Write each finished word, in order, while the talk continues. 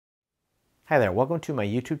Hi there, welcome to my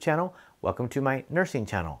YouTube channel. Welcome to my nursing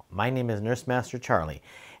channel. My name is Nurse Master Charlie,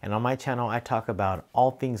 and on my channel I talk about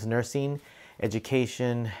all things nursing,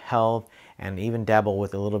 education, health, and even dabble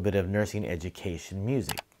with a little bit of nursing education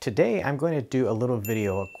music. Today I'm going to do a little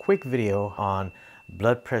video, a quick video on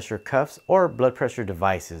blood pressure cuffs or blood pressure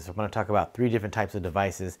devices. I'm going to talk about 3 different types of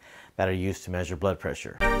devices that are used to measure blood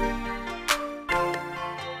pressure.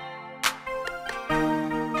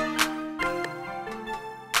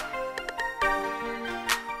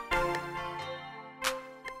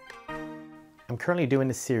 I'm currently doing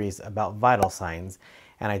a series about vital signs,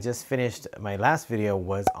 and I just finished, my last video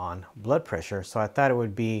was on blood pressure, so I thought it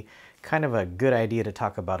would be kind of a good idea to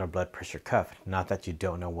talk about a blood pressure cuff, not that you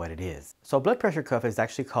don't know what it is. So a blood pressure cuff is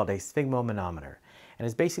actually called a sphygmomanometer, and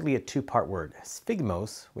it's basically a 2-part word.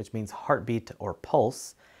 Sphygmos, which means heartbeat or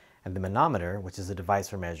pulse, and the manometer, which is a device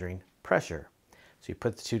for measuring pressure. So you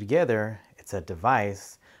put the 2 together, it's a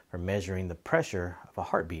device for measuring the pressure of a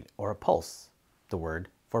heartbeat or a pulse, the word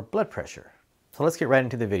for blood pressure. So let's get right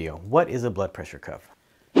into the video. What is a blood pressure cuff?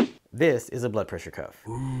 This is a blood pressure cuff.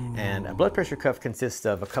 Ooh. And a blood pressure cuff consists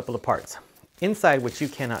of a couple of parts. Inside, which you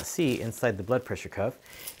cannot see inside the blood pressure cuff,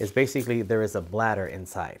 is basically there is a bladder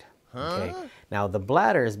inside. Okay. Now the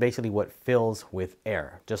bladder is basically what fills with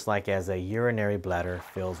air. Just like as a urinary bladder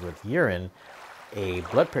fills with urine, a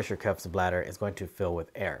blood pressure cuff's bladder is going to fill with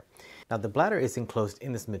air. Now the bladder is enclosed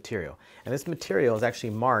in this material, and this material is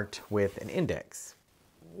actually marked with an index.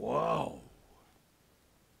 Whoa.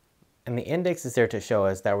 And the index is there to show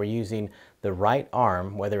us that we're using the right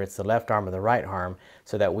arm, whether it's the left arm or the right arm,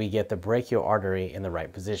 so that we get the brachial artery in the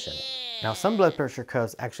right position. Now some blood pressure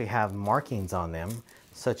cuffs actually have markings on them,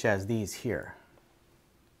 such as these here,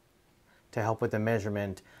 to help with the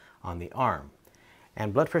measurement on the arm.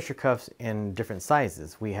 And blood pressure cuffs in different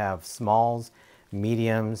sizes. We have smalls,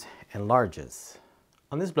 mediums, and larges.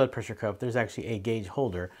 On this blood pressure cuff, there's actually a gauge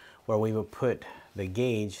holder where we will put the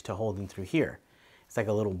gauge to hold in through here. It's like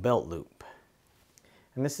a little belt loop.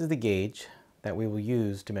 And this is the gauge that we will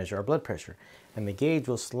use to measure our blood pressure. And the gauge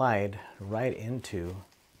will slide right into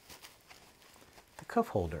the cuff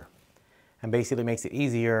holder. And basically makes it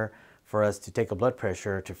easier for us to take a blood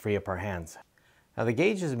pressure to free up our hands. Now the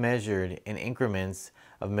gauge is measured in increments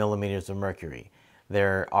of millimeters of mercury.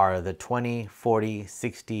 There are the 20, 40,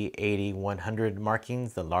 60, 80, 100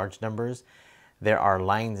 markings, the large numbers. There are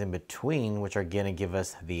lines in between which are going to give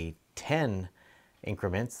us the 10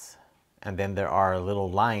 increments, and then there are little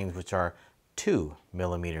lines which are 2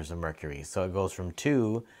 millimeters of mercury. So it goes from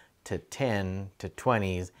 2 to 10 to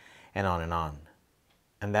 20s and on and on.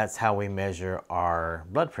 And that's how we measure our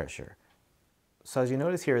blood pressure. So as you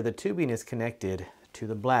notice here, the tubing is connected to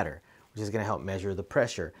the bladder, which is going to help measure the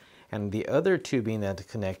pressure. And the other tubing that's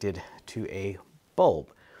connected to a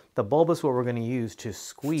bulb. The bulb is what we're going to use to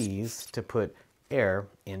squeeze to put air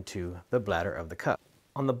into the bladder of the cup.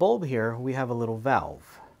 On the bulb here, we have a little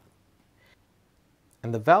valve.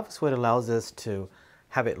 And the valve is what allows us to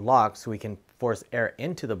have it locked so we can force air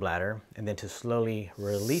into the bladder and then to slowly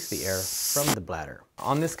release the air from the bladder.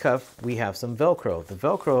 On this cuff, we have some Velcro. The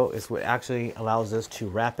Velcro is what actually allows us to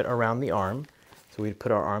wrap it around the arm. So we'd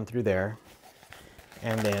put our arm through there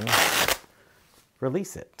and then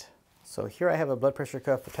release it. So here I have a blood pressure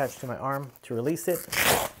cuff attached to my arm. To release it,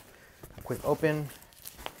 a quick open,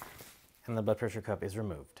 and the blood pressure cuff is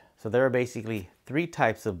removed. So there are basically 3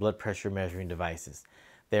 types of blood pressure measuring devices.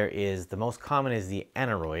 There is, the most common is the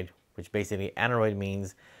aneroid, which basically aneroid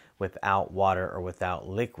means without water or without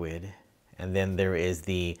liquid. And then there is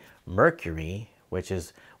the mercury, which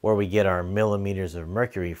is where we get our millimeters of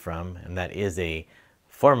mercury from, and that is a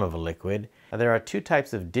form of a liquid. Now, there are 2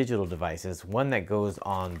 types of digital devices, one that goes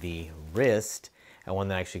on the wrist and one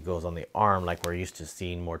that actually goes on the arm like we're used to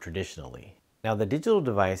seeing more traditionally. Now the digital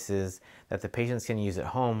devices that the patients can use at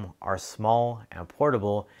home are small and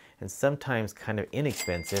portable and sometimes kind of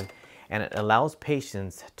inexpensive, and it allows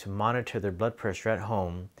patients to monitor their blood pressure at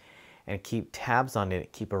home and keep tabs on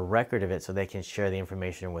it, keep a record of it so they can share the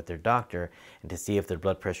information with their doctor and to see if their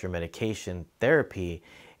blood pressure medication therapy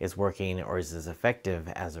is working or is as effective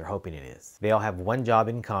as they're hoping it is. They all have one job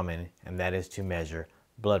in common, and that is to measure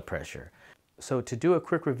blood pressure. So to do a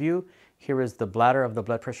quick review, here is the bladder of the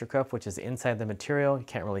blood pressure cuff, which is inside the material. You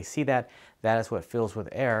can't really see that. That is what fills with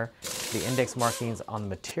air. The index markings on the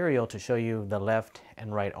material to show you the left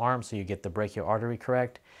and right arm so you get the brachial artery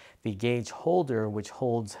correct. The gauge holder, which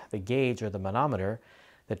holds the gauge or the manometer.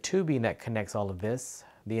 The tubing that connects all of this.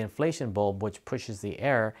 The inflation bulb, which pushes the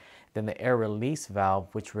air. Then the air release valve,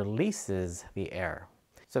 which releases the air.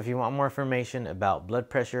 So if you want more information about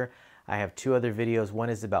blood pressure, I have two other videos. One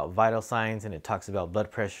is about vital signs, and it talks about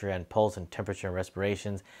blood pressure and pulse and temperature and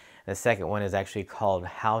respirations. And the second one is actually called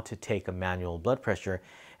How to Take a Manual Blood Pressure,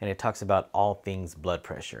 and it talks about all things blood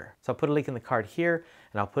pressure. So I'll put a link in the card here,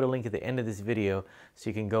 and I'll put a link at the end of this video so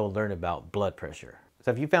you can go learn about blood pressure.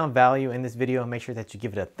 So if you found value in this video, make sure that you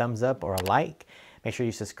give it a thumbs up or a like. Make sure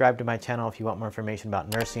you subscribe to my channel if you want more information about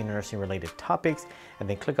nursing and nursing related topics, and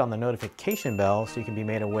then click on the notification bell so you can be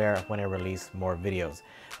made aware of when I release more videos.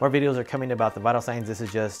 More videos are coming about the vital signs. This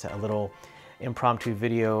is just a little impromptu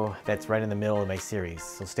video that's right in the middle of my series.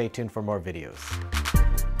 So stay tuned for more videos.